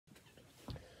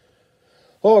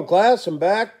Hello, class. I'm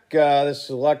back. This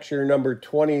is lecture number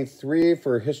 23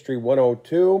 for History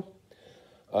 102.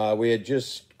 We had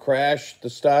just crashed the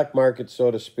stock market, so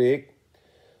to speak.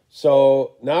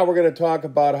 So now we're going to talk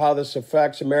about how this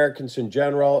affects Americans in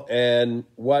general and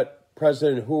what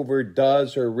President Hoover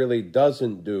does or really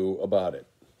doesn't do about it.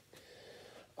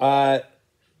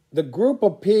 The group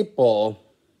of people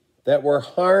that were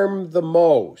harmed the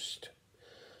most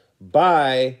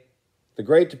by the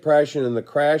Great Depression and the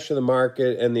crash of the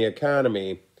market and the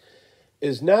economy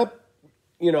is not,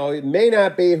 it may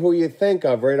not be who you think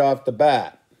of right off the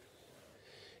bat.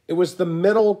 It was the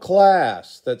middle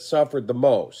class that suffered the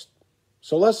most.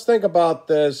 So let's think about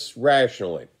this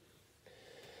rationally.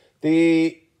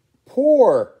 The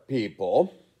poor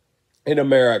people in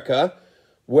America,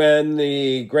 when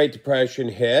the Great Depression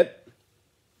hit,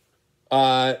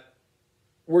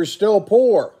 were still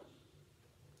poor.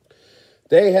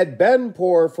 They had been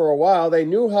poor for a while. They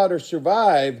knew how to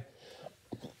survive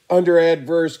under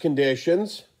adverse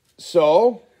conditions,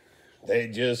 so they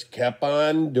just kept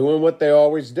on doing what they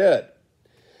always did.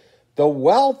 The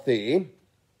wealthy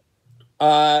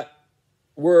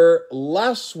were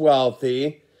less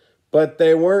wealthy, but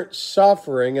they weren't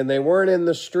suffering and they weren't in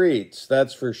the streets,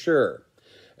 that's for sure.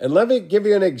 And let me give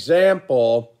you an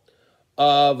example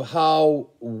of how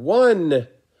one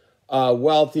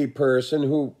wealthy person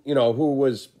who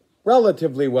was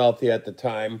relatively wealthy at the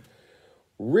time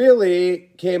really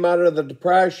came out of the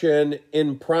Depression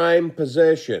in prime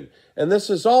position. And this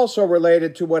is also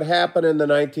related to what happened in the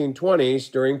 1920s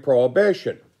during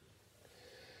Prohibition.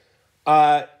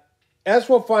 As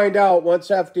we'll find out, once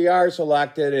FDR is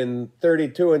elected in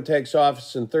 32 and takes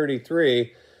office in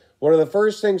 33, one of the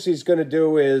first things he's going to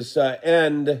do is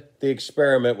end the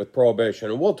experiment with Prohibition.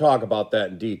 And we'll talk about that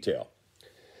in detail.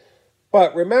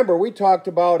 But remember, we talked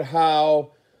about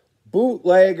how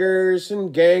bootleggers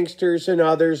and gangsters and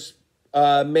others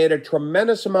made a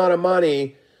tremendous amount of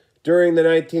money during the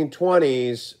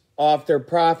 1920s off their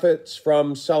profits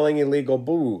from selling illegal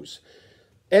booze.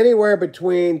 Anywhere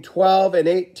between $12 and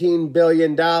 $18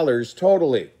 billion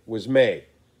totally was made.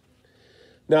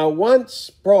 Now, once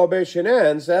Prohibition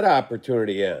ends, that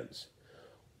opportunity ends.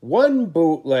 One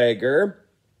bootlegger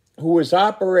who was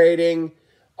operating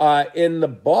in the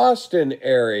Boston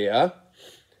area,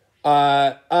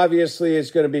 obviously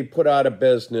is going to be put out of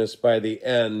business by the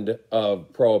end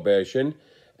of Prohibition.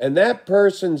 And that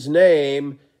person's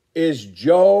name is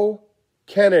Joe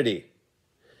Kennedy.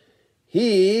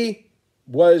 He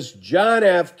was John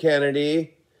F.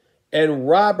 Kennedy and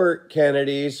Robert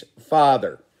Kennedy's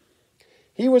father.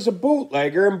 He was a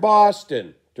bootlegger in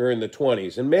Boston during the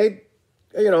 20s and made,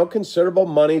 considerable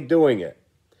money doing it.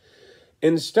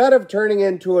 Instead of turning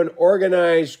into an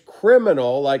organized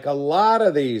criminal like a lot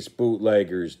of these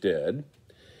bootleggers did,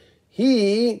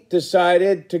 he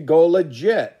decided to go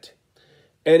legit.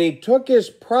 And he took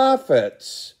his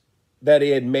profits that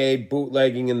he had made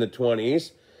bootlegging in the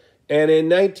 20s, and in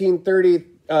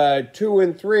 1932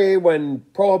 and 3, when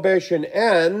Prohibition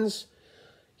ends,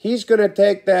 he's going to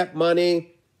take that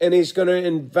money and he's going to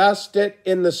invest it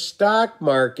in the stock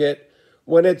market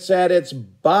when it's at its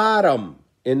bottom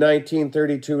in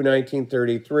 1932,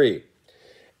 1933.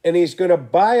 And he's going to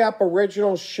buy up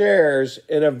original shares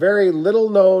in a very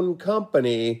little-known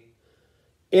company,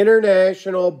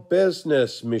 International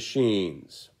Business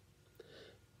Machines,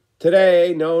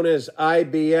 today known as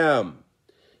IBM.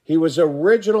 He was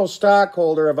original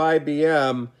stockholder of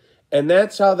IBM, and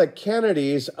that's how the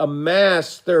Kennedys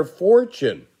amassed their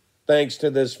fortune, thanks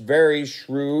to this very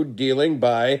shrewd dealing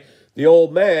by the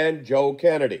old man, Joe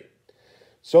Kennedy.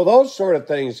 So those sort of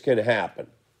things can happen.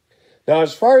 Now,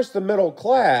 as far as the middle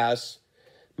class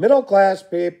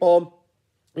people,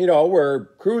 were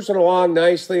cruising along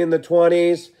nicely in the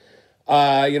 20s.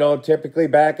 Typically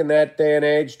back in that day and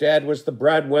age, Dad was the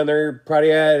breadwinner, probably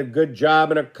had a good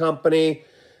job in a company,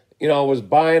 was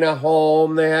buying a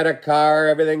home, they had a car,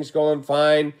 everything's going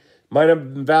fine, might have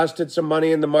invested some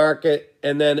money in the market,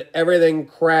 and then everything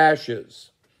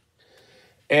crashes.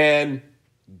 And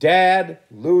Dad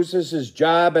loses his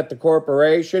job at the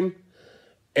corporation,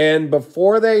 and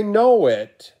before they know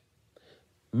it,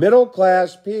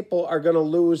 middle-class people are going to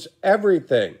lose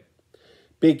everything.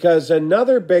 Because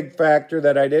another big factor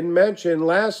that I didn't mention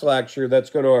last lecture that's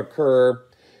going to occur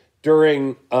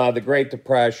during the Great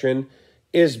Depression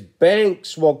is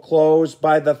banks will close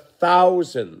by the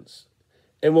thousands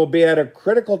and will be at a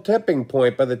critical tipping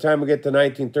point by the time we get to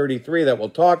 1933 that we'll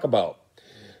talk about.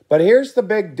 But here's the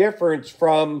big difference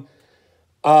from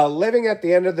living at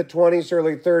the end of the 20s,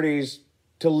 early 30s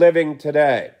to living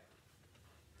today.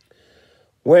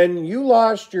 When you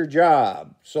lost your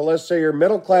job, so let's say your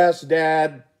middle-class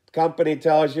dad company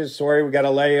tells you, sorry, we got to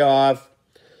lay you off,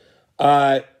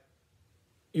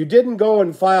 you didn't go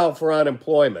and file for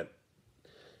unemployment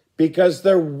because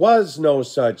there was no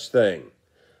such thing.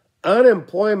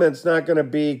 Unemployment's not going to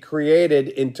be created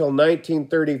until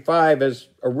 1935 as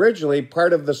originally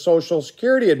part of the Social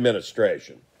Security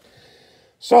Administration.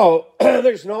 So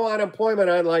there's no unemployment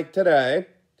unlike today.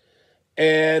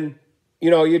 And,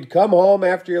 you'd come home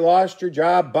after you lost your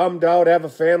job, bummed out, have a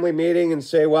family meeting and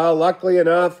say, well, luckily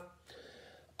enough,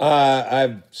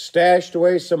 I've stashed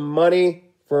away some money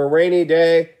for a rainy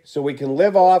day so we can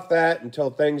live off that until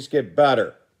things get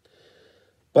better.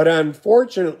 But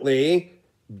unfortunately,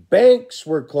 banks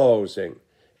were closing.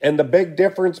 And the big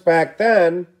difference back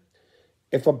then,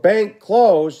 if a bank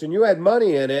closed and you had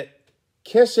money in it,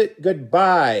 kiss it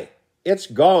goodbye. It's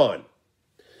gone.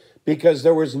 Because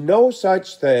there was no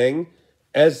such thing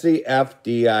as the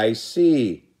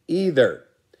FDIC either.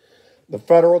 The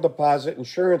Federal Deposit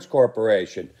Insurance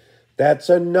Corporation. That's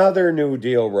another New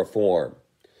Deal reform.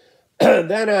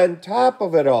 Then on top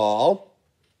of it all,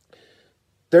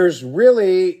 there's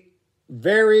really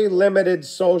very limited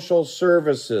social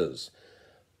services.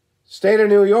 State of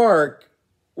New York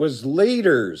was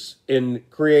leaders in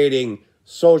creating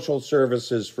social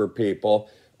services for people,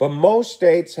 but most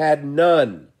states had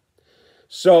none.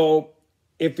 So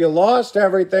if you lost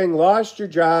everything, lost your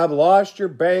job, lost your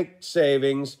bank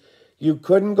savings, you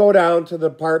couldn't go down to the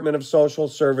Department of Social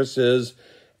Services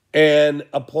and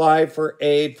apply for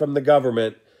aid from the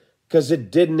government because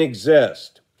it didn't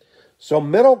exist. So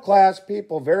middle-class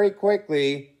people very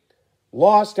quickly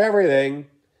lost everything.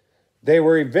 They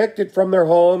were evicted from their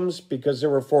homes because they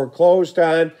were foreclosed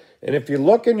on. And if you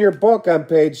look in your book on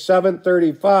page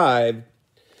 735,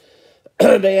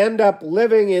 they end up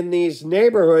living in these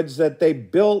neighborhoods that they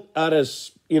built out of,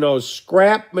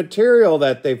 scrap material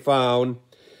that they found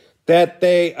that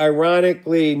they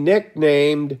ironically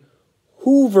nicknamed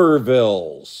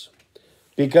Hoovervilles.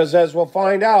 Because as we'll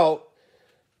find out,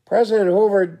 President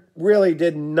Hoover really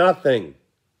did nothing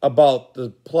about the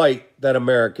plight that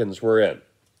Americans were in.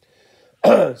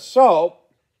 So,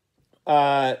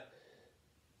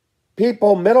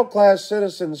 middle-class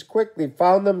citizens quickly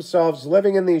found themselves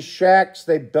living in these shacks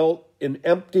they built in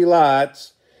empty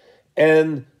lots,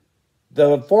 and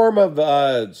the form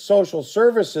of social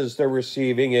services they're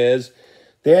receiving is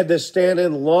they had to stand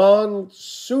in long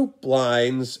soup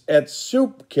lines at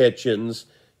soup kitchens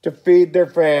to feed their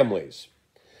families.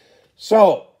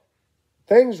 So,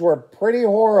 things were pretty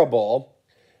horrible.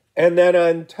 And then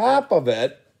on top of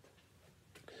it,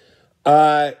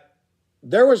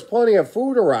 there was plenty of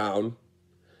food around,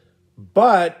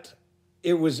 but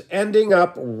it was ending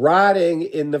up rotting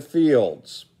in the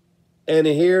fields. And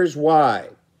here's why.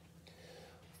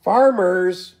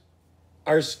 Farmers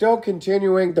are still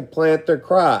continuing to plant their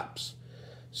crops.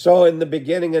 So in the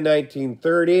beginning of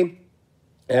 1930,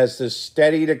 as the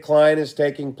steady decline is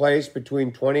taking place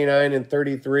between 29 and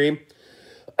 33,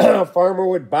 a farmer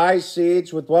would buy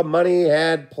seeds with what money he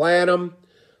had, plant them,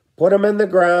 put them in the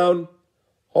ground,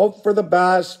 hope for the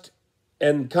best,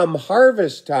 and come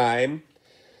harvest time,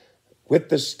 with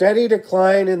the steady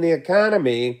decline in the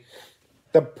economy,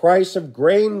 the price of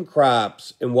grain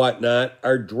crops and whatnot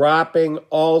are dropping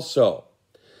also.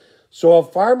 So a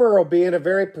farmer will be in a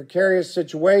very precarious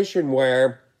situation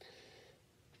where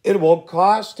it will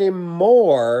cost him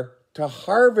more to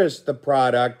harvest the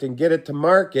product and get it to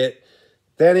market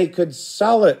than he could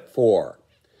sell it for.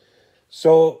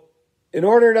 So in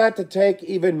order not to take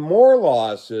even more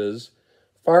losses,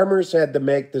 farmers had to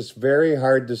make this very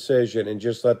hard decision and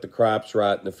just let the crops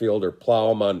rot in the field or plow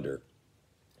them under.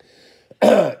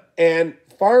 And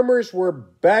farmers were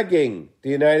begging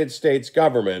the United States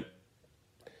government,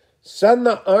 send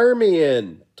the army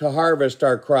in to harvest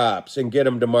our crops and get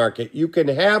them to market. You can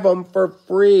have them for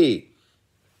free.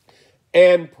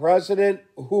 And President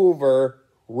Hoover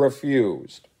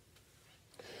refused.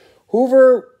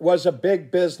 Hoover was a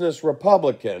big business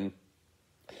Republican,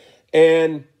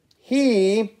 and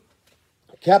he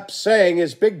kept saying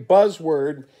his big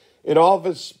buzzword in all of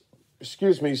his,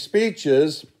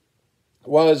 speeches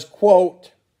was,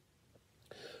 quote,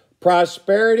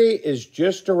 prosperity is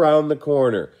just around the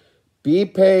corner. Be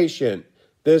patient.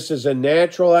 This is a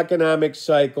natural economic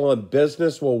cycle and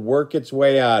business will work its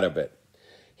way out of it.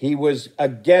 He was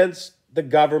against the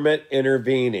government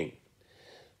intervening.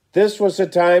 This was a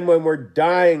time when we're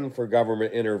dying for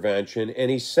government intervention, and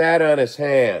he sat on his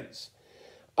hands.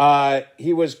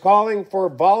 He was calling for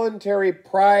voluntary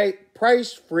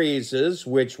price freezes,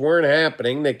 which weren't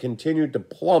happening. They continued to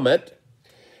plummet.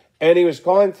 And he was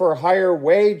calling for higher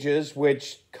wages,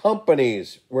 which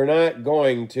companies were not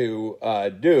going to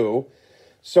do.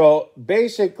 So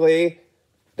basically,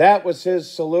 that was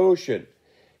his solution.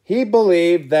 He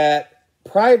believed that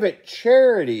private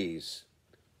charities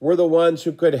were the ones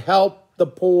who could help the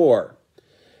poor,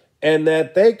 and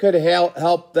that they could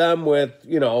help them with,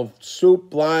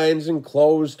 soup lines and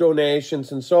clothes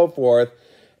donations and so forth,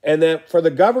 and that for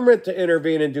the government to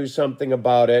intervene and do something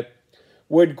about it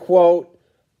would, quote,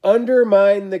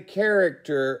 undermine the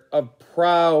character of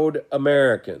proud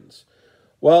Americans.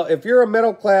 Well, if you're a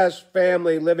middle-class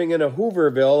family living in a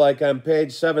Hooverville, like on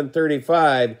page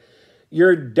 735,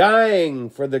 you're dying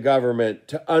for the government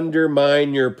to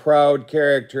undermine your proud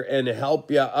character and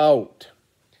help you out.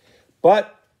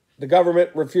 But the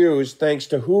government refused, thanks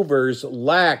to Hoover's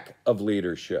lack of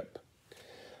leadership.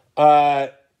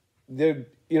 The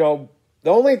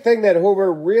only thing that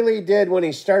Hoover really did when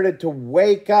he started to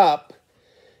wake up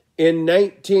in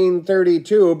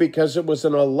 1932, because it was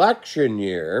an election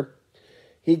year,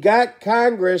 he got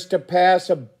Congress to pass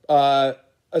a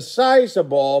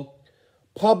sizable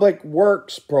public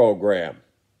works program.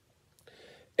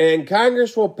 And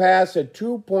Congress will pass a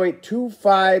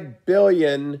 $2.25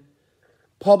 billion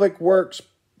public works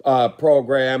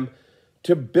program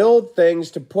to build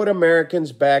things to put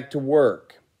Americans back to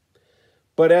work.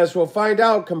 But as we'll find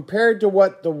out, compared to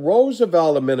what the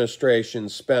Roosevelt administration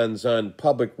spends on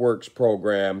public works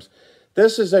programs,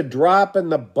 this is a drop in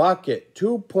the bucket.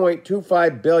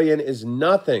 $2.25 billion is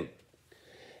nothing.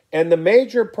 And the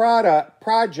major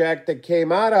project that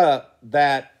came out of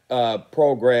that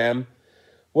program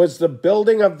was the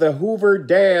building of the Hoover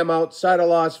Dam outside of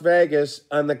Las Vegas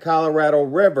on the Colorado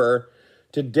River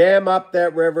to dam up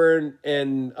that river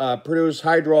and produce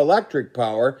hydroelectric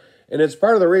power. And it's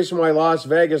part of the reason why Las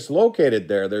Vegas located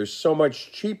there. There's so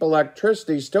much cheap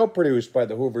electricity still produced by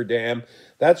the Hoover Dam.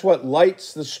 That's what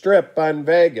lights the strip on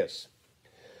Vegas.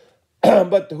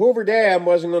 But the Hoover Dam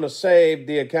wasn't going to save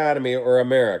the economy or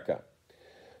America.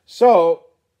 So,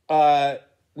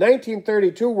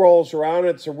 1932 rolls around.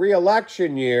 It's a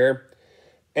re-election year.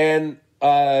 And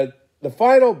the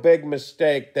final big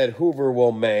mistake that Hoover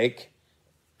will make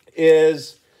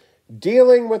is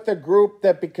dealing with a group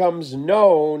that becomes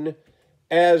known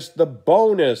as the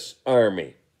Bonus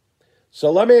Army.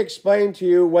 So let me explain to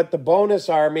you what the Bonus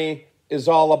Army is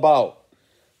all about.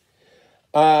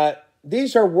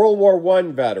 These are World War I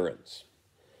veterans.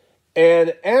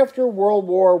 And after World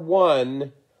War I,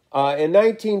 in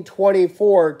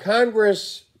 1924,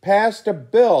 Congress passed a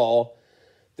bill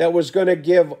that was going to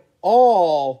give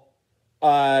all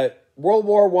World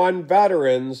War I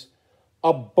veterans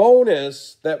a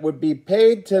bonus that would be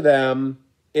paid to them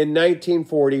in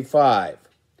 1945.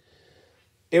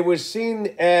 It was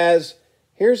seen as,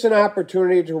 here's an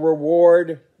opportunity to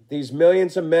reward these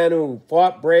millions of men who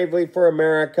fought bravely for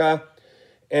America.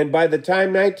 And by the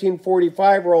time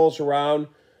 1945 rolls around,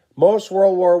 most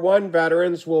World War I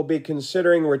veterans will be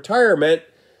considering retirement.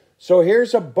 So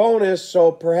here's a bonus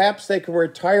so perhaps they can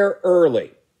retire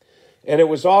early. And it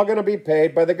was all going to be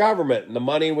paid by the government. And the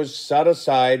money was set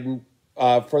aside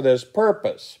for this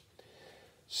purpose.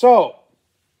 So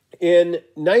in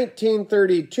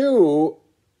 1932,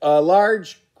 a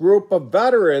large group of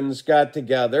veterans got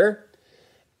together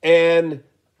and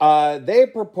they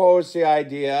proposed the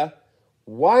idea,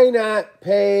 why not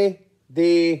pay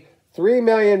the 3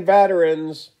 million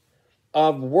veterans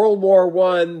of World War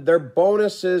I their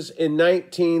bonuses in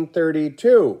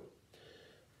 1932?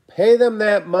 Pay them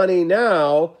that money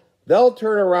now, they'll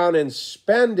turn around and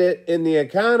spend it in the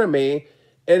economy,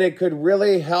 and it could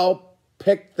really help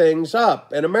pick things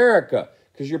up in America,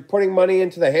 because you're putting money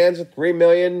into the hands of 3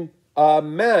 million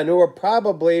men who are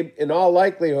probably, in all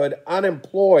likelihood,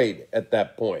 unemployed at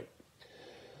that point.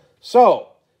 So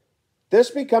this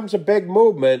becomes a big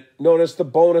movement known as the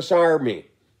Bonus Army.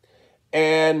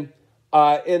 And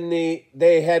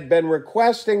they had been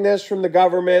requesting this from the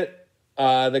government.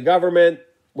 The government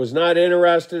was not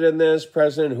interested in this.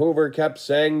 President Hoover kept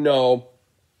saying no.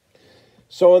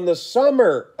 So in the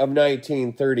summer of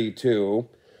 1932,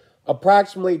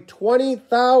 approximately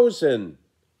 20,000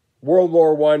 World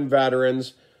War I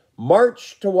veterans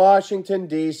marched to Washington,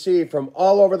 D.C. from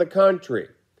all over the country.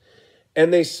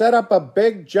 And they set up a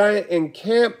big, giant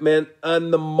encampment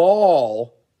on the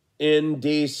Mall in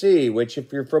D.C., which,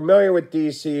 if you're familiar with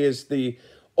D.C., is the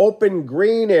open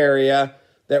green area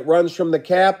that runs from the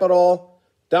Capitol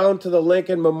down to the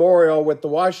Lincoln Memorial, with the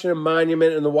Washington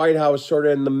Monument and the White House sort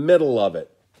of in the middle of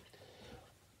it.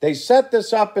 They set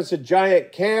this up as a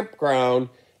giant campground,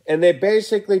 and they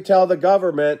basically tell the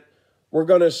government, we're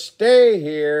going to stay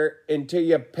here until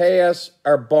you pay us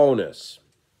our bonus.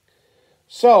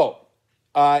 So,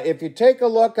 if you take a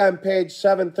look on page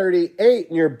 738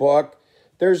 in your book,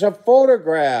 there's a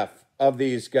photograph of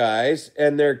these guys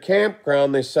and their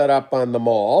campground they set up on the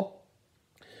mall.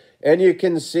 And you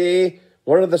can see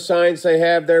one of the signs they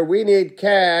have there, "We need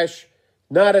cash,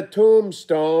 not a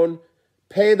tombstone.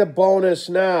 Pay the bonus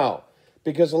now."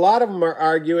 Because a lot of them are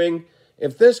arguing,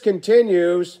 if this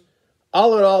continues,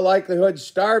 I'll in all likelihood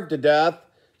starve to death,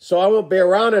 so I won't be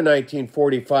around in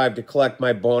 1945 to collect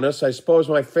my bonus. I suppose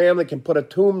my family can put a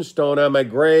tombstone on my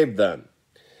grave then.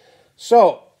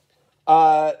 So,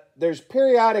 there's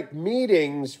periodic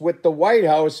meetings with the White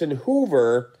House and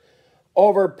Hoover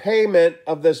over payment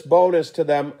of this bonus to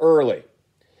them early.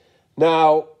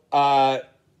 Now,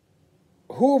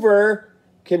 Hoover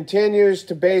continues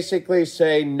to basically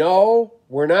say, no,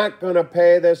 we're not going to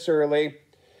pay this early.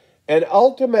 And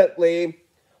ultimately,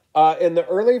 in the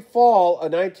early fall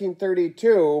of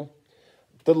 1932,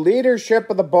 the leadership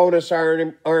of the bonus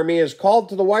army is called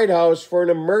to the White House for an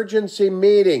emergency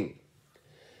meeting.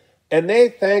 And they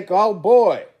think, oh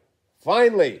boy,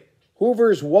 finally,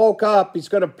 Hoover's woke up. He's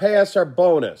going to pay us our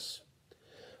bonus.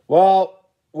 Well,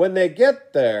 when they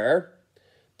get there,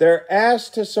 they're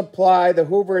asked to supply the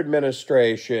Hoover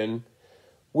administration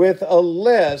with a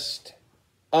list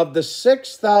of the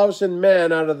 6,000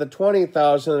 men out of the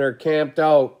 20,000 that are camped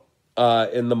out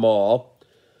in the mall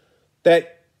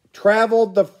that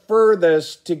traveled the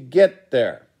furthest to get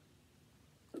there.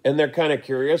 And they're kind of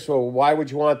curious, well, why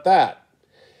would you want that?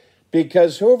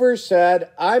 Because Hoover said,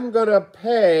 I'm going to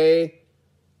pay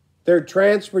their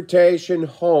transportation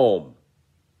home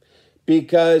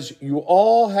because you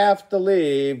all have to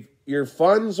leave. Your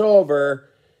fun's over.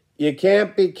 You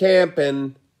can't be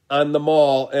camping on the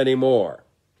mall anymore.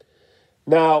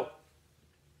 Now,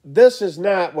 this is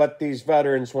not what these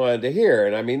veterans wanted to hear.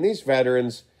 And I mean, these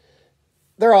veterans,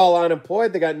 they're all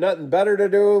unemployed. They got nothing better to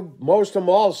do. Most of them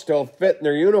all still fit in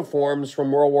their uniforms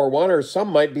from World War I, or some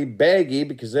might be baggy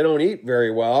because they don't eat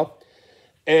very well.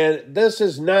 And this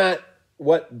is not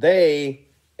what they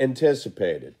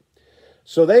anticipated.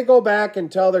 So they go back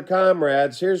and tell their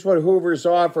comrades, here's what Hoover's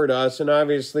offered us. And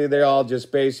obviously they all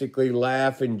just basically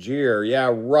laugh and jeer.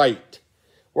 Yeah, right.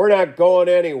 We're not going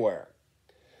anywhere.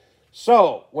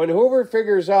 So when Hoover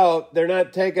figures out they're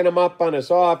not taking him up on his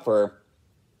offer,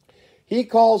 he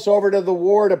calls over to the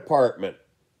War Department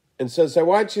and says, I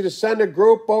want you to send a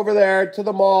group over there to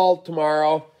the mall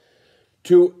tomorrow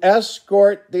to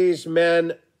escort these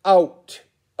men out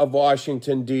of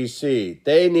Washington, D.C.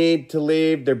 They need to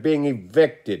leave. They're being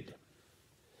evicted.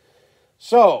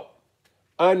 So,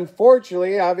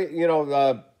 unfortunately,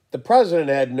 the president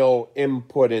had no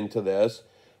input into this,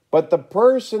 but the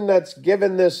person that's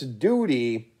given this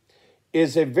duty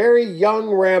is a very young,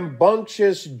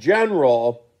 rambunctious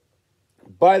general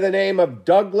by the name of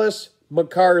Douglas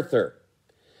MacArthur.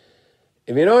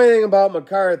 If you know anything about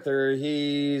MacArthur,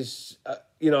 he's,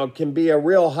 can be a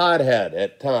real hothead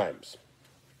at times.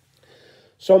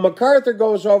 So MacArthur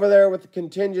goes over there with the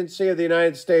contingency of the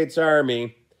United States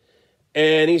Army,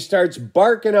 and he starts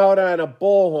barking out on a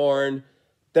bullhorn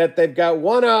that they've got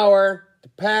 1 hour to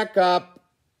pack up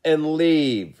and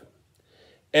leave.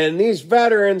 And these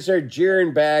veterans are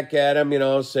jeering back at him,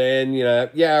 saying,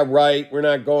 yeah, right, we're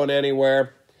not going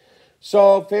anywhere.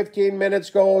 So 15 minutes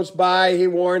goes by. He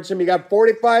warns him, you got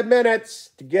 45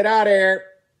 minutes to get out of here.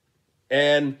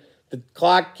 And the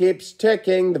clock keeps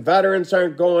ticking. The veterans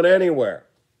aren't going anywhere.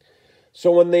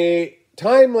 So when the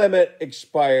time limit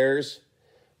expires,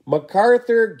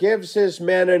 MacArthur gives his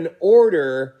men an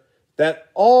order that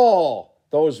all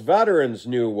those veterans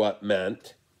knew what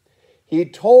meant. He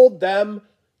told them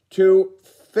to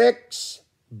fix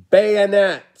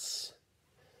bayonets.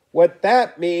 What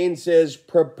that means is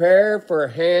prepare for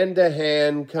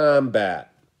hand-to-hand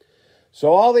combat.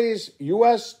 So all these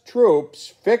U.S.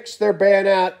 troops fix their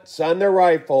bayonets on their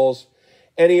rifles,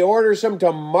 and he orders them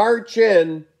to march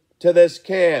in to this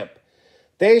camp.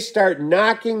 They start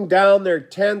knocking down their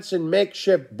tents and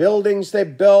makeshift buildings they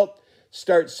built,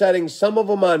 start setting some of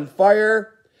them on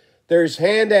fire. There's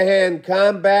hand-to-hand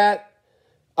combat.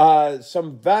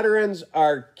 Some veterans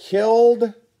are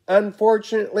killed,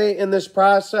 unfortunately, in this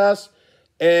process.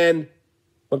 And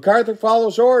MacArthur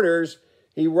follows orders.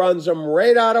 He runs them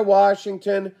right out of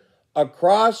Washington,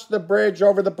 across the bridge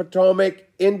over the Potomac,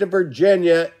 into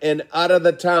Virginia, and out of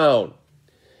the town.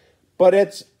 But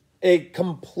it's a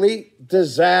complete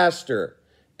disaster.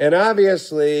 And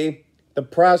obviously, the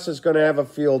press is going to have a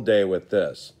field day with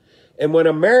this. And when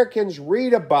Americans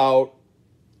read about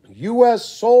U.S.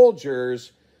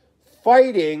 soldiers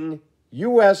fighting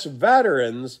U.S.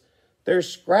 veterans, they're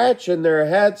scratching their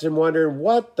heads and wondering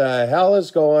what the hell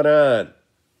is going on.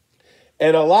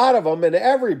 And a lot of them, and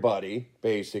everybody,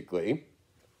 basically,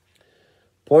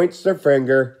 points their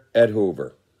finger at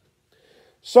Hoover.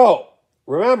 So,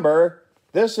 remember,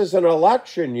 this is an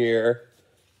election year,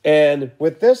 and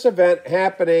with this event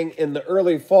happening in the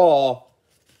early fall,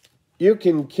 you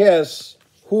can kiss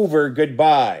Hoover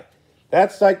goodbye.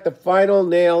 That's like the final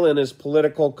nail in his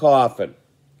political coffin.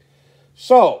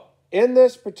 So, in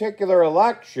this particular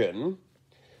election,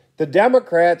 the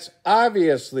Democrats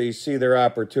obviously see their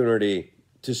opportunity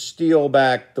to steal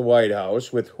back the White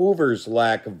House with Hoover's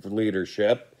lack of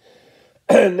leadership,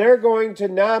 and they're going to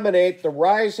nominate the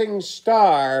rising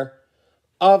star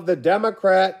of the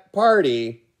Democrat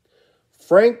Party,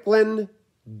 Franklin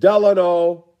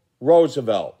Delano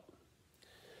Roosevelt.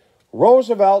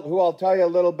 Roosevelt, who I'll tell you a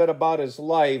little bit about his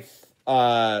life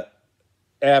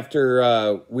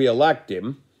after we elect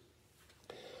him,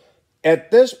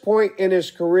 at this point in his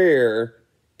career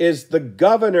is the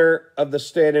governor of the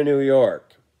state of New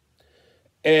York.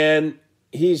 And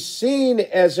he's seen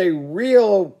as a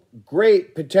real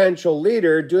great potential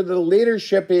leader due to the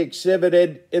leadership he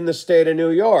exhibited in the state of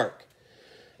New York.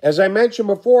 As I mentioned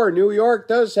before, New York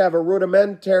does have a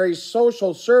rudimentary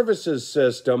social services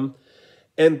system,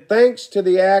 and thanks to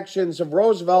the actions of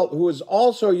Roosevelt, who has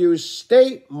also used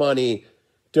state money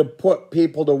to put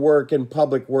people to work in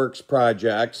public works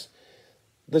projects,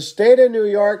 the state of New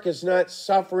York is not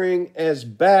suffering as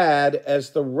bad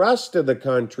as the rest of the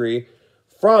country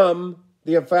from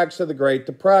the effects of the Great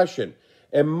Depression.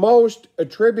 And most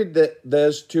attribute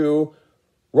this to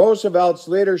Roosevelt's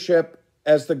leadership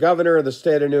as the governor of the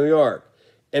state of New York.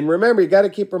 And remember, you got to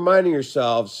keep reminding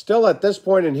yourselves, still at this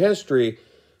point in history,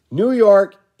 New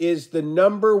York is the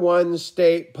 #1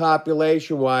 state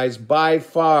population-wise by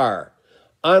far.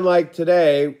 Unlike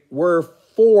today, we're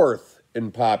 4th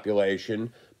in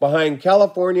population behind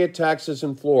California, Texas,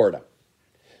 and Florida.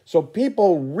 So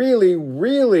people really,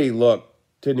 really look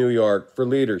to New York for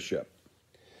leadership.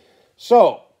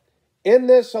 So in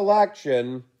this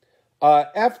election,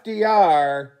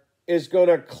 FDR is going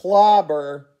to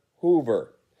clobber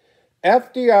Hoover.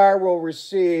 FDR will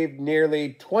receive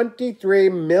nearly 23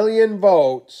 million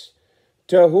votes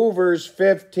to Hoover's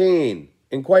 15.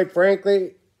 And quite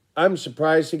frankly, I'm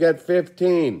surprised he got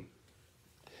 15.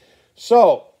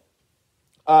 So,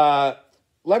 let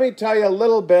me tell you a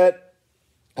little bit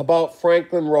about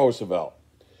Franklin Roosevelt.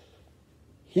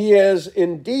 He is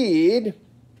indeed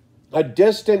a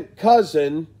distant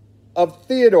cousin of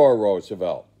Theodore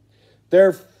Roosevelt.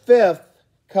 They're 5th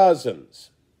cousins.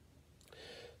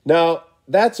 Now,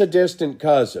 that's a distant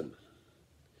cousin.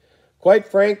 Quite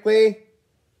frankly,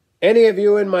 any of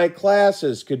you in my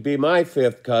classes could be my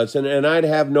 5th cousin, and I'd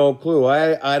have no clue.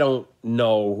 I don't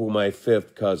know who my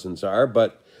 5th cousins are,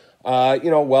 but,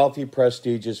 wealthy,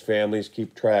 prestigious families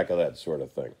keep track of that sort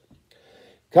of thing.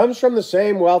 Comes from the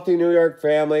same wealthy New York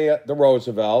family, the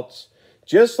Roosevelts.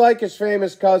 Just like his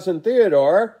famous cousin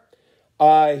Theodore,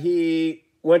 he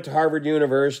went to Harvard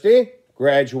University,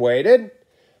 graduated.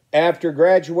 After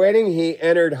graduating, he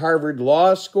entered Harvard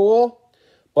Law School,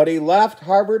 but he left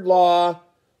Harvard Law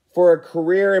for a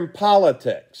career in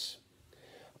politics.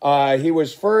 He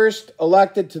was first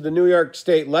elected to the New York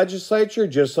State Legislature,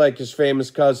 just like his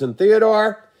famous cousin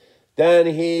Theodore. Then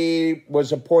he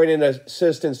was appointed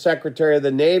Assistant Secretary of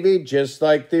the Navy, just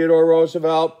like Theodore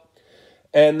Roosevelt.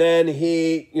 And then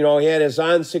he had his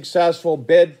unsuccessful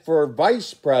bid for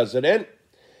vice president.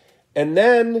 And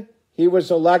then he was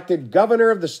elected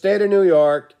governor of the state of New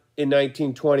York in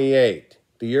 1928,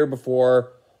 the year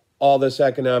before all this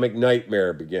economic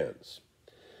nightmare begins.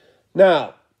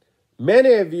 Now,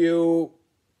 many of you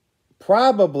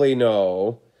probably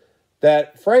know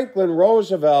that Franklin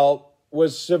Roosevelt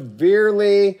was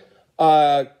severely,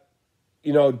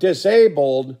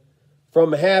 disabled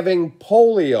from having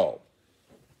polio.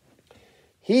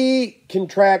 He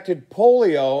contracted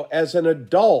polio as an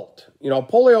adult.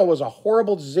 Polio was a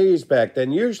horrible disease back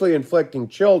then, usually inflicting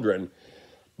children.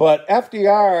 But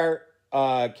FDR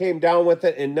came down with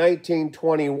it in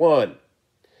 1921.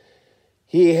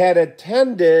 He had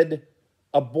attended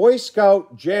a Boy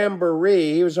Scout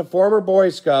jamboree. He was a former Boy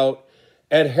Scout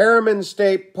at Harriman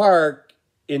State Park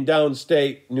in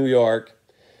downstate New York.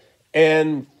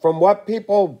 And from what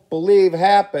people believe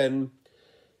happened,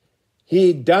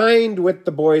 he dined with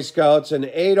the Boy Scouts and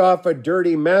ate off a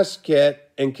dirty mess kit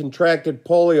and contracted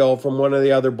polio from one of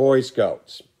the other Boy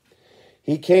Scouts.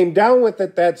 He came down with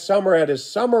it that summer at his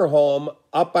summer home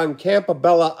up on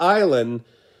Campobello Island.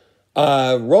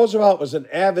 Roosevelt was an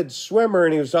avid swimmer,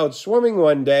 and he was out swimming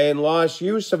one day and lost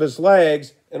use of his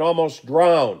legs and almost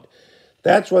drowned.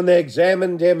 That's when they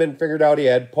examined him and figured out he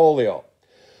had polio.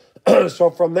 So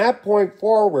from that point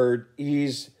forward,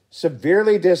 he's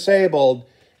severely disabled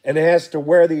and has to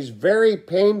wear these very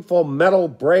painful metal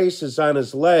braces on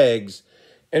his legs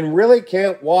and really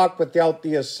can't walk without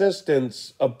the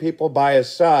assistance of people by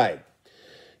his side.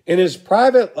 In his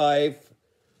private life,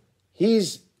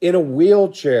 he's in a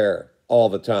wheelchair all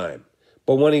the time.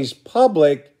 But when he's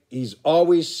public, he's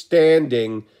always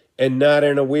standing and not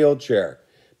in a wheelchair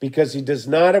because he does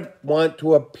not want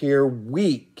to appear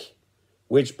weak,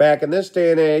 which back in this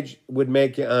day and age would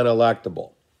make you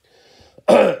unelectable.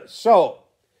 So,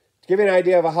 to give you an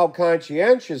idea of how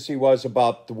conscientious he was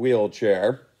about the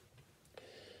wheelchair,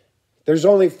 there's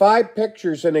only 5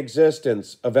 pictures in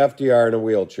existence of FDR in a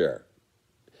wheelchair.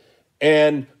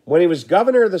 And when he was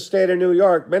governor of the state of New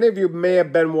York, many of you may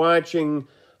have been watching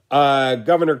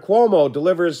Governor Cuomo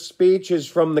deliver his speeches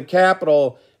from the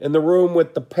Capitol in the room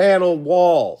with the paneled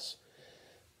walls.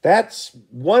 That's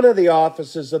one of the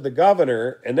offices of the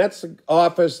governor, and that's the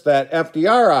office that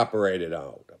FDR operated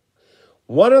out of.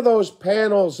 One of those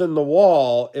panels in the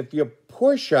wall, if you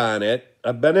push on it,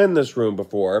 I've been in this room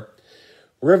before,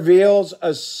 reveals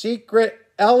a secret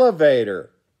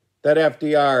elevator that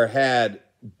FDR had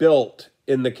built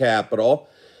in the Capitol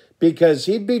because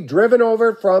he'd be driven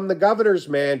over from the governor's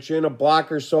mansion a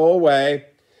block or so away.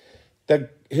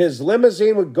 His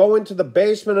limousine would go into the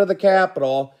basement of the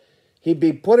Capitol. He'd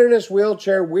be put in his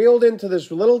wheelchair, wheeled into this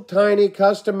little tiny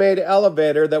custom-made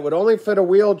elevator that would only fit a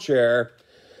wheelchair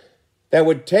that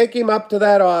would take him up to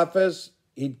that office.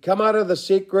 He'd come out of the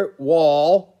secret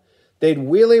wall. They'd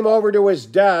wheel him over to his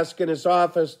desk in his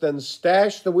office, then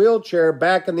stash the wheelchair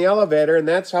back in the elevator, and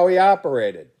that's how he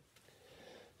operated.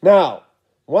 Now,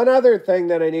 one other thing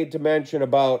that I need to mention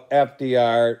about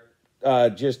FDR,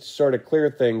 just to sort of clear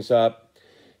things up,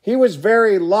 he was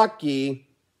very lucky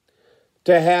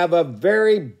to have a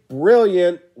very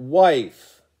brilliant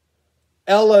wife,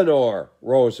 Eleanor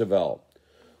Roosevelt,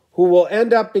 who will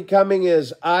end up becoming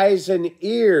his eyes and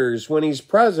ears when he's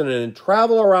president and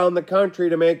travel around the country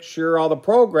to make sure all the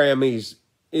programs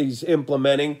he's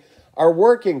implementing are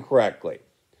working correctly.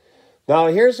 Now,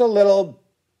 here's a little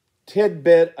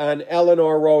tidbit on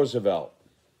Eleanor Roosevelt.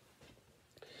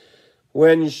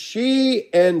 When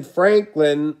she and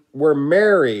Franklin were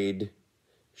married,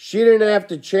 she didn't have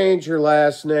to change her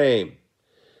last name.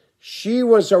 She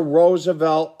was a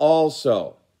Roosevelt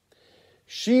also.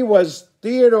 She was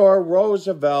Theodore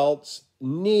Roosevelt's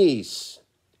niece.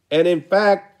 And in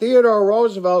fact, Theodore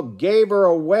Roosevelt gave her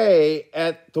away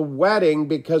at the wedding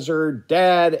because her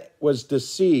dad was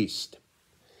deceased.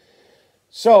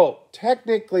 So,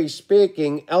 technically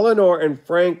speaking, Eleanor and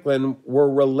Franklin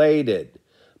were related,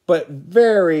 but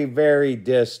very, very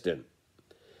distant.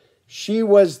 She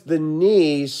was the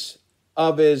niece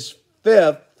of his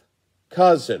 5th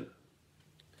cousin.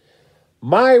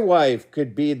 My wife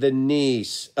could be the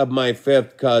niece of my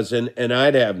 5th cousin, and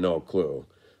I'd have no clue.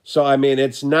 So, I mean,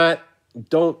 it's not,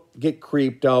 don't get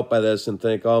creeped out by this and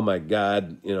think, oh my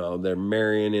God, they're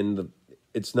marrying in the,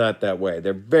 it's not that way.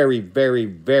 They're very, very,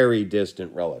 very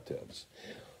distant relatives.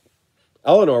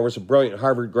 Eleanor was a brilliant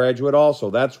Harvard graduate also.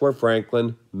 That's where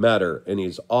Franklin met her, and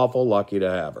he's awful lucky to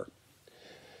have her.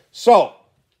 So,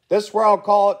 this is where I'll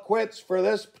call it quits for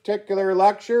this particular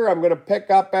lecture. I'm going to pick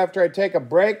up after I take a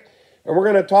break, and we're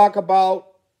going to talk about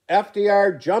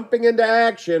FDR jumping into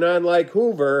action, unlike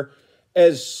Hoover,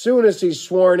 as soon as he's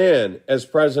sworn in as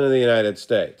President of the United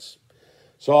States.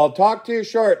 So I'll talk to you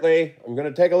shortly. I'm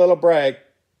going to take a little break.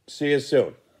 See you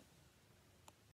soon.